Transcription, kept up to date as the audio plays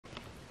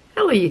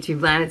Hello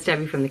YouTube land, it's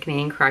Debbie from the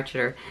Canadian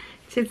Crocheter.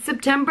 It's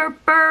September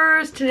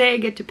 1st. Today I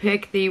get to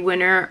pick the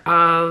winner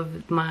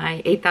of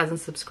my 8,000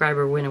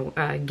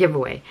 subscriber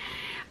giveaway.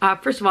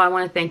 First of all, I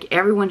want to thank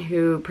everyone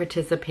who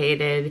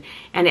participated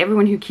and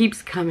everyone who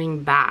keeps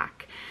coming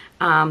back.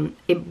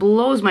 It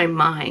blows my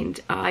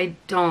mind. I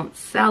don't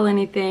sell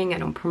anything, I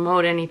don't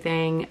promote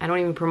anything, I don't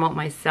even promote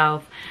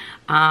myself.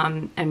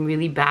 I'm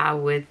really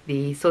bad with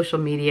the social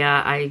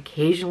media. I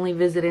occasionally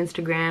visit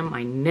Instagram,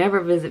 I never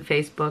visit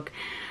Facebook.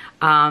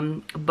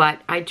 But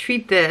I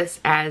treat this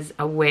as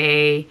a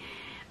way,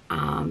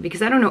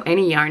 because I don't know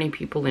any yarny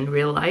people in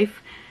real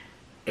life.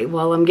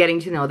 Well, I'm getting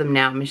to know them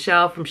now.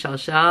 Michelle from Shell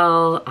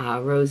Shell,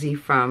 Rosie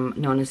from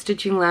Nona's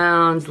Stitching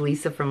Lounge,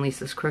 Lisa from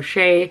Lisa's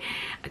Crochet,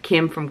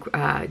 Kim from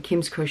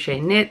Kim's Crochet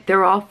Knit.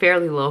 They're all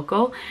fairly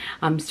local.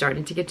 I'm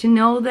starting to get to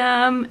know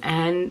them,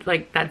 and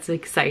like that's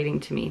exciting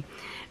to me.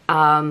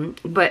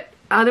 But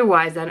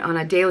otherwise, on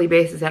a daily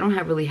basis, I don't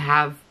really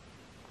have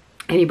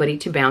anybody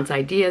to bounce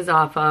ideas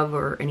off of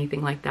or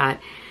anything like that.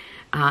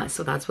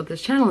 So that's what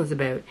this channel is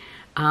about.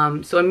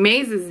 So it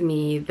amazes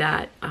me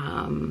that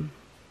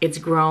it's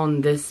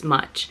grown this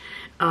much.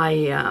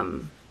 I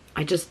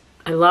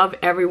love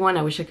everyone.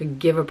 I wish I could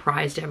give a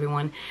prize to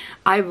everyone.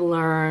 I've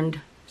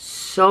learned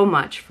so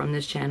much from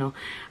this channel.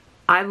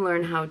 I've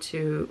learned how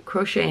to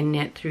crochet and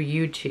knit through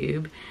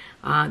YouTube.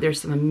 There's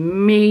some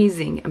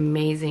amazing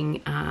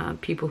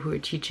people who are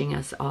teaching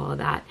us all of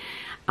that.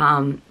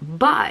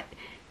 But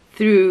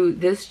through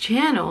this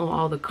channel,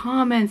 all the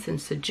comments and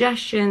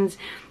suggestions,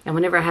 and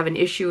whenever I have an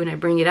issue and I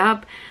bring it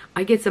up,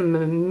 I get some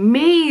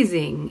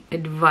amazing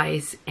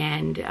advice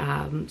and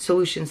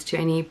solutions to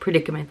any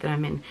predicament that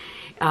I'm in.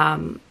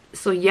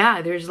 So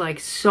yeah, there's like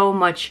so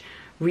much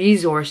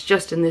resource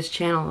just in this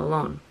channel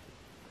alone.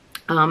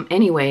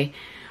 Anyway,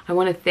 I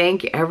want to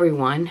thank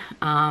everyone.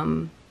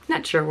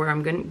 Not sure where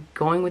I'm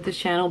going with this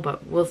channel,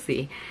 but we'll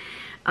see.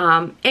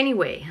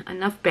 Anyway,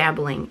 enough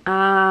babbling.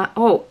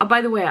 Oh, by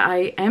the way,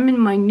 I am in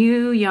my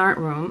new yarn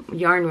room. I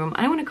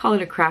don't want to call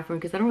it a craft room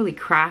because I don't really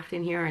craft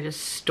in here. I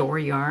just store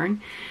yarn.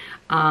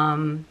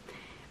 All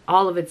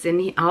of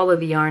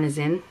the yarn is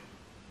in.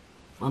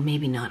 Well,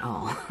 maybe not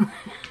all.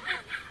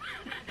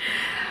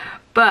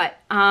 But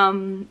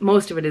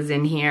most of it is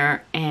in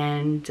here,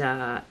 and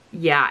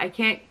yeah, I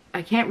can't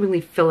really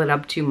fill it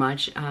up too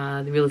much.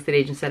 The real estate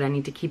agent said I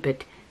need to keep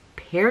it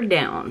pared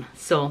down,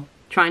 so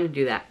trying to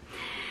do that.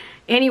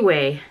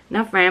 Anyway,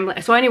 enough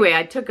rambling. So anyway,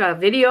 I took a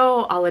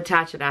video. I'll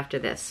attach it after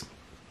this.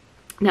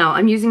 Now,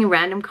 I'm using a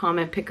random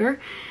comment picker,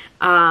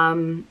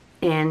 and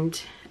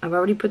I've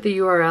already put the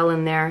URL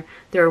in there.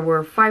 There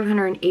were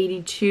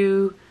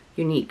 582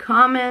 unique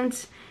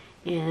comments,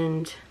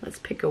 and let's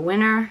pick a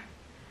winner.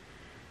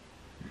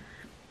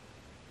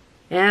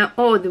 And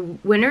oh, the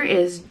winner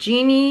is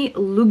Jeannie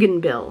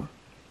Luganbill,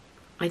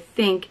 I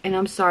think, and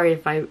I'm sorry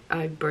if I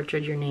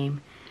butchered your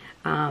name.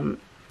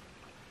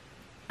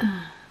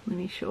 Let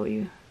me show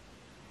you.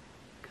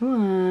 Come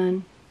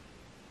on.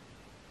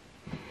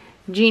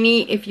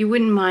 Jeannie, if you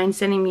wouldn't mind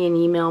sending me an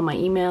email, my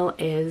email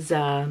is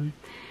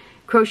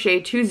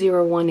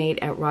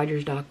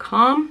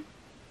crochet2018@rogers.com.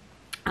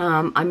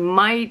 I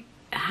might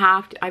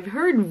have to, I've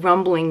heard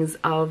rumblings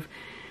of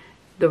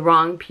the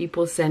wrong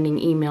people sending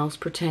emails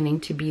pretending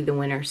to be the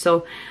winner.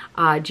 So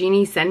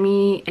Jeannie, send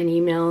me an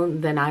email,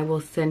 then I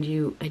will send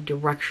you a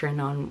direction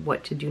on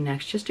what to do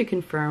next, just to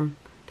confirm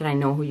that I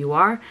know who you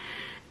are.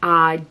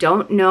 I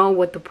don't know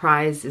what the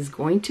prize is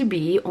going to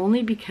be,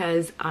 only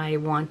because I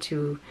want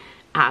to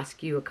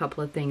ask you a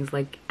couple of things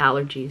like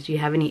allergies. Do you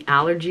have any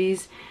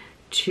allergies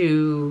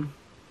to,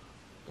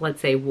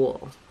 let's say,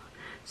 wool?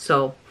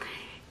 So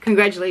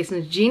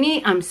congratulations,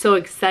 Jeannie. I'm so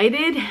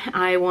excited.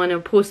 I want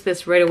to post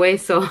this right away,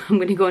 so I'm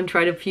going to go and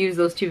try to fuse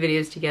those two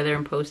videos together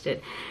and post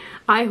it.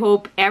 I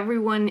hope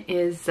everyone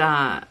is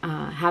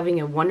having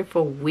a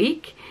wonderful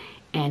week,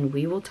 and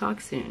we will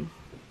talk soon.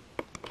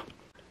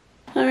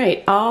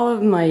 Alright, all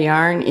of my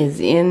yarn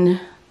is in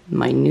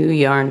my new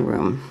yarn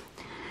room.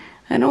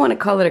 I don't want to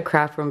call it a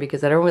craft room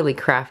because I don't really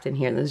craft in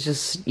here. There's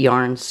just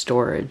yarn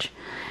storage.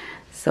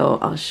 So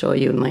I'll show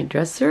you. My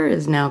dresser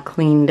is now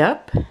cleaned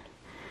up.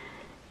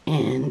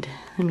 And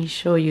let me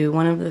show you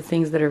one of the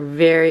things that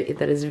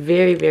is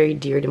very, very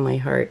dear to my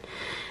heart.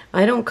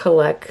 I don't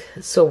collect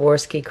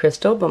Swarovski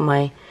crystal, but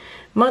my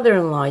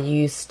mother-in-law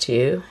used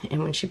to.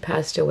 And when she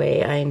passed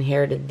away, I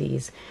inherited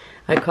these.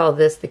 I call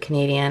this the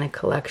Canadiana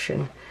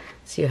collection.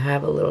 So you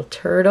have a little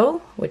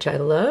turtle, which I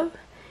love,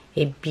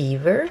 a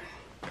beaver,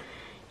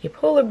 a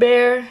polar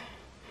bear,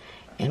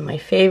 and my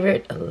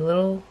favorite, a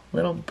little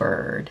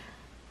bird.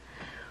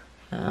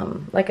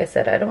 Like I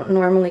said, I don't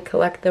normally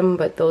collect them,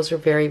 but those are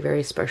very,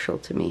 very special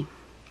to me.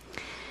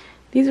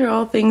 These are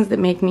all things that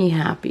make me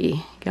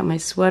happy. Got my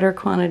sweater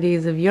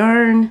quantities of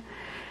yarn.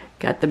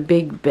 Got the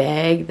big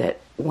bag that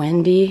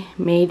Wendy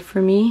made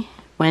for me.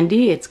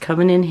 Wendy, it's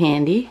coming in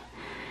handy.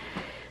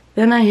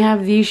 Then I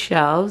have these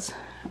shelves.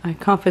 I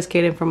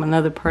confiscated from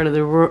another part of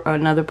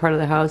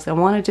the house. I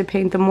wanted to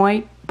paint them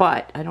white,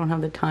 but I don't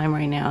have the time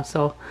right now,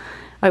 so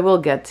I will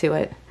get to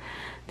it.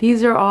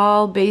 These are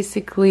all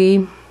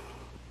basically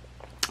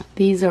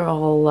These are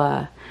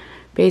all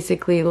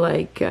basically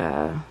like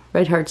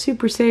Red Heart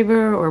Super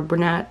Saver or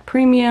Bernat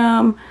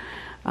Premium,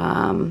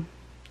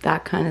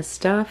 that kind of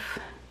stuff.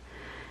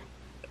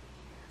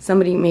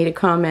 Somebody made a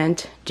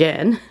comment,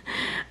 Jen,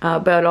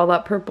 about all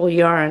that purple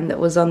yarn that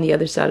was on the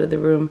other side of the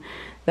room.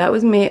 That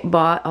was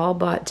all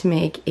bought to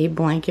make a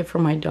blanket for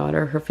my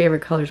daughter. Her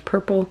favorite color is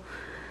purple,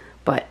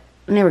 but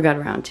I never got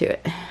around to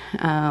it.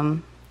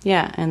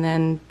 Yeah, and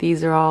then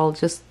these are all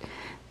just,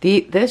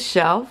 this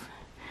shelf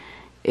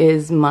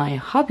is my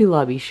Hobby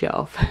Lobby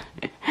shelf.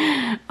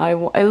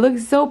 It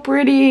looks so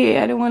pretty.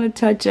 I don't want to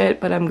touch it,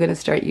 but I'm going to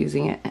start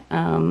using it.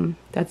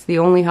 That's the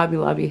only Hobby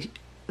Lobby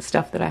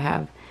stuff that I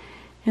have.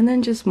 And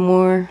then just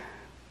more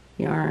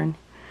yarn.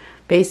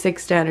 Basic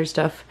standard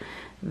stuff.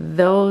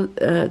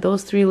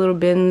 Those three little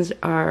bins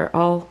are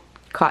all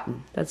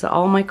cotton. That's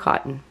all my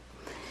cotton.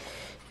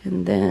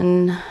 And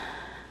then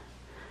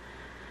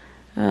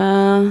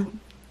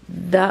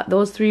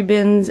those three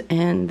bins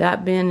and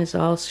that bin is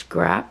all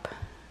scrap.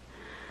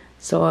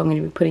 So I'm going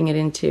to be putting it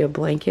into a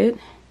blanket.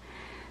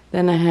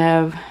 Then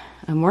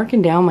I'm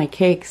working down my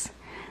cakes.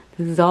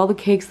 This is all the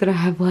cakes that I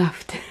have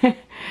left.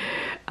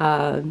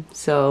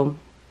 So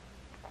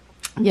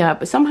yeah,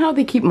 but somehow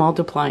they keep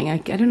multiplying. I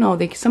don't know,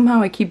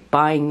 somehow I keep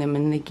buying them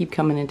and they keep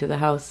coming into the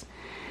house.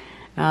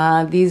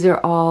 These are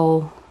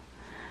all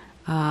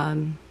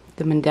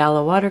the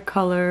mandala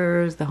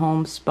watercolors, the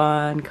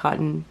homespun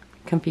cotton,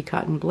 comfy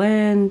cotton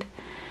blend.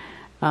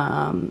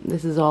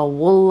 This is all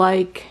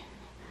wool-like.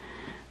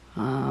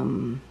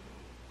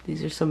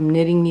 These are some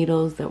knitting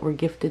needles that were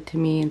gifted to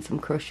me, and some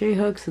crochet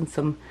hooks and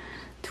some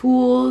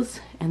tools.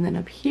 And then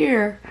up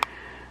here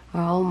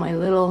are all my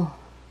little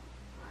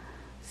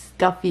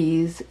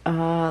stuffies.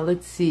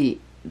 Let's see,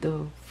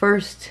 the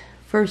first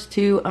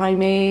two I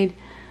made,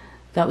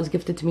 that was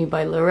gifted to me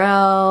by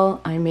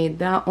Laurel. I made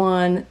that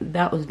one.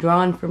 That was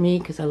drawn for me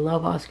because I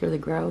love Oscar the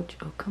Grouch.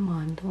 Oh, come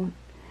on, don't.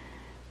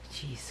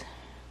 Jeez.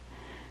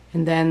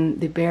 And then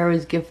the bear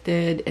was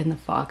gifted, and the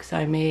fox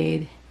I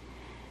made.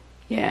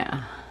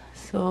 Yeah.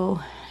 So,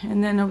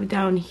 and then over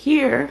down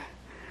here,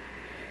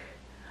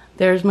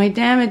 there's my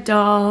Dammit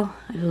doll.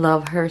 I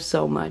love her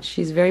so much.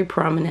 She's very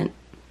prominent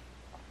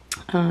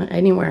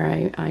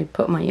anywhere I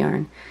put my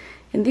yarn.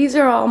 And these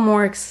are all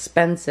more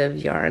expensive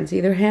yarns,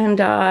 either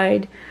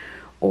hand-dyed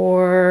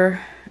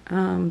or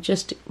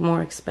just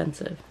more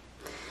expensive.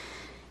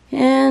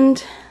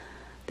 And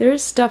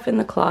there's stuff in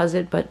the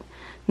closet, but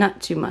not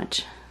too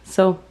much.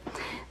 So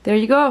there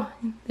you go.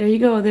 There you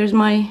go. There's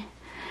my...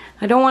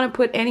 I don't want to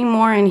put any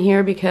more in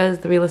here because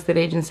the real estate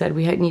agent said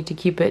we need to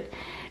keep it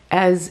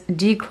as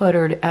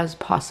decluttered as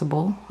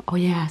possible. Oh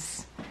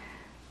yes,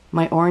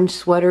 my orange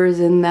sweater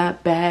is in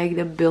that bag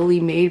that Billy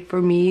made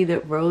for me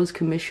that Rose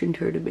commissioned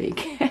her to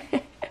make.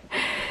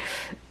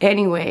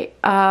 Anyway,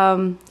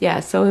 yeah,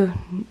 so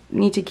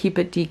need to keep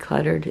it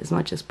decluttered as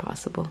much as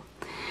possible.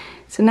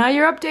 So now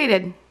you're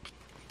updated.